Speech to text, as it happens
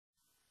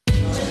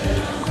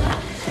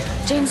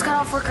James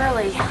got off work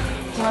early.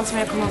 He wants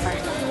me to come over.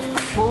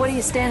 Well, what are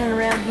you standing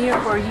around here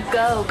for? You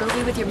go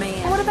be with your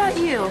man. What about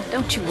you?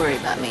 Don't you worry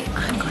about me.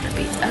 I'm gonna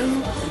be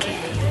okay.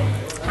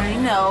 I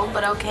know,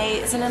 but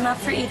okay isn't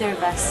enough for either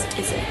of us,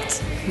 is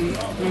it?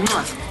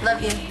 Mwah.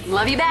 Love you.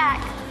 Love you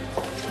back.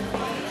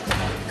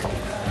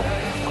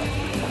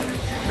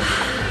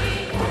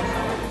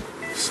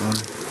 Son,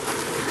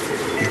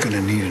 you're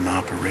gonna need an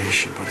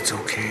operation, but it's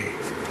okay.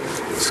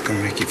 It's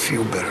gonna make you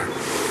feel better.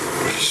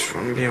 I just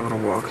want to be able to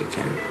walk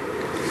again.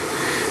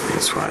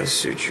 That's why I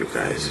suit you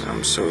guys, and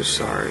I'm so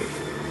sorry.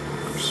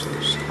 I'm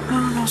so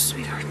sorry. No,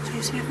 sweetheart,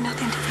 please. We have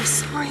nothing to be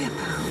sorry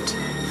about.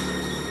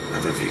 I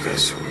love you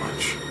guys so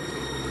much.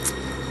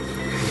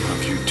 I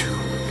love you too.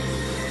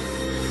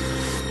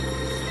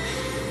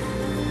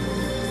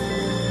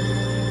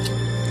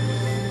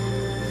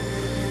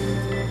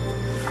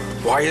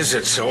 Why is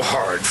it so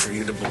hard for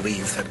you to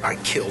believe that I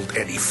killed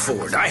Eddie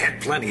Ford? I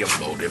had plenty of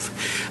motive.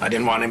 I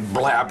didn't want him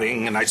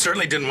blabbing, and I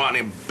certainly didn't want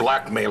him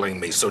blackmailing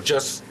me, so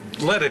just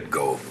let it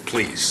go,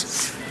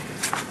 please.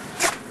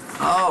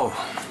 Oh,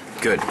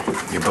 good.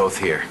 You're both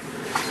here.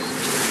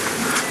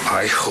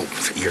 I hope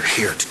that you're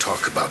here to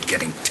talk about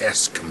getting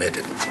Tess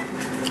committed.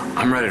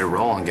 I'm ready to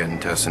roll on getting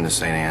Tess into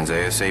St. Anne's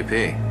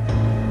ASAP.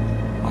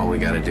 All we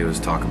gotta do is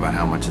talk about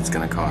how much it's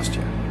gonna cost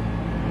you.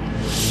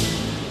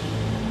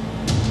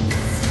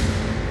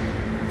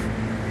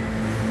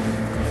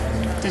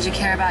 Did you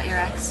care about your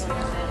ex?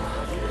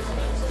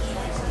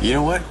 You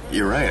know what?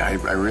 You're right. I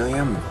really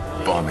am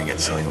bombing at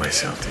selling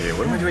myself to you.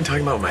 What am I doing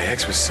talking about my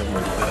ex with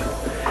someone that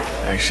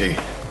I actually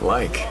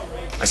like?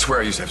 I swear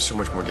I used to have so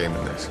much more game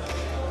than this.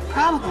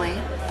 Probably,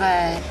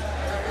 but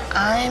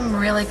I'm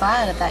really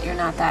glad that you're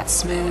not that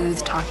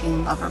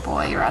smooth-talking lover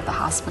boy you were at the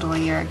hospital a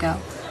year ago.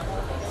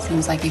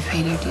 Seems like you've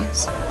paid your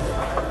dues.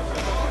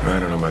 I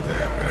don't know about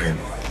that,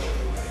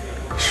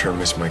 but I sure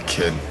miss my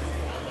kid.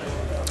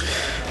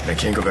 And I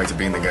can't go back to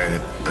being the guy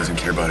that doesn't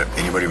care about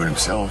anybody but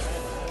himself.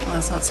 Well,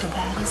 that's not so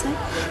bad, is it?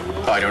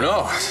 I don't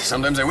know.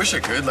 Sometimes I wish I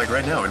could. Like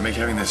right now, it would make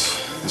having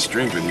this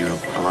drink with you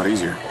a lot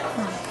easier.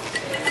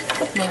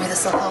 Maybe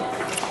this will help.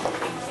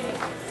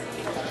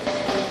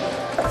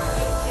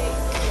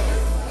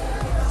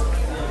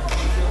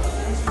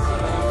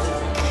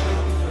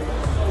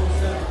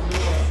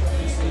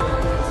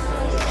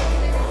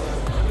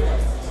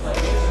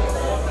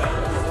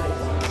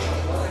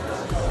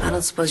 I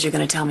don't suppose you're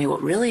gonna tell me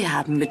what really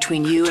happened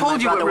between you and my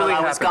brother while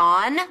I was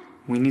gone?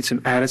 We need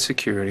some added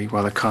security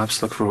while the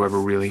cops look for whoever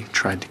really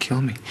tried to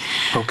kill me.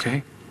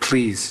 Okay?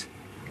 Please.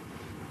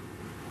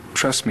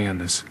 Trust me on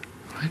this.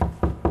 Right?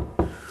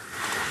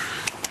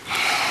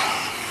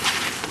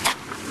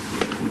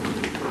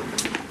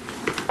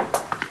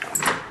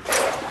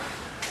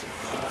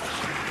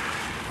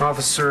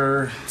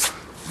 Officer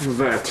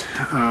Yvette,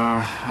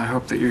 I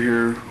hope that you're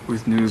here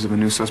with news of a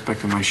new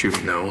suspect in my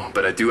shooting. No,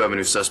 but I do have a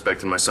new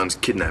suspect in my son's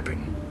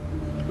kidnapping.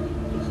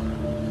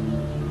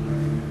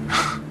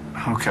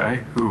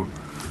 Okay, who?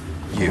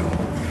 You.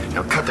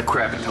 Now cut the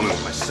crap and tell me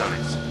what my son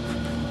is.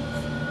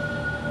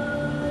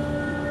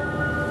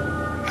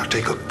 Now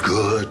take a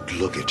good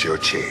look at your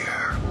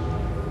chair.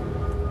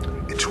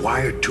 It's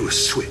wired to a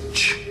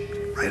switch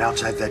right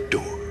outside that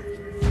door.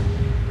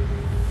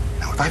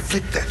 Now if I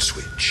flip that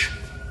switch,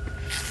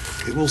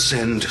 it will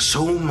send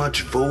so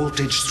much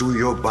voltage through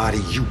your body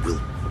you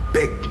will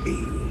beg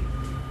me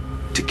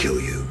to kill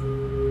you.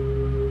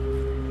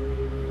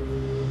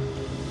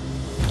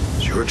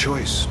 It's your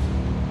choice.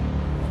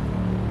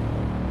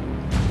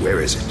 Where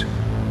is it?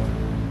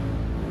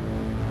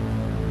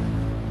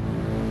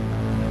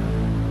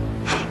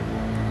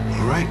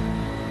 All right.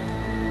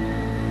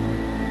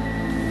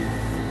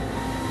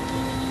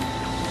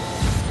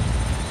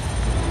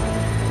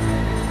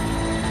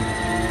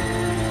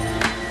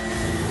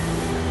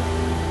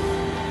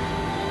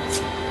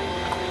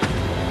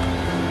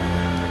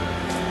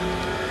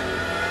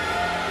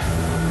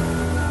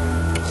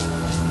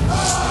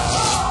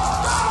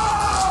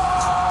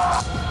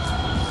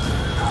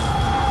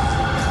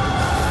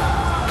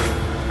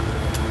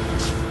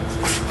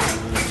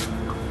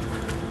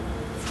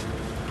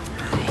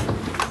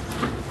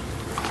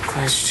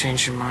 Glad you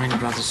changed your mind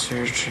about the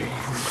surgery.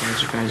 I'm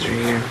glad you guys are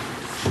here.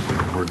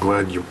 We're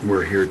glad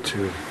we're here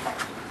too.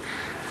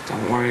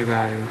 Don't worry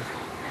about it.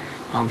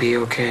 I'll be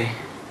okay.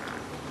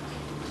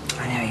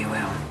 I know you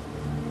will.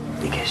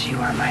 Because you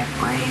are my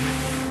brave,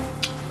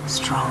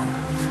 strong,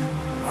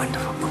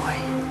 wonderful boy.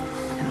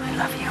 And I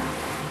love you.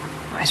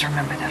 Always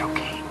remember that,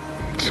 okay?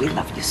 We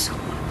love you so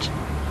much.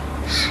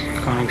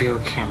 You're gonna be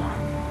okay, Mom.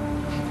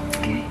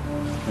 Okay?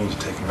 I need to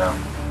take him out.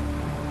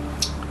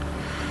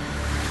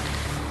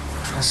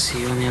 I'll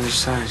see you on the other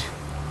side.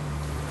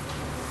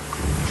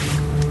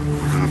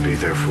 We're gonna be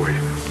there for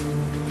you.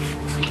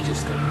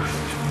 Just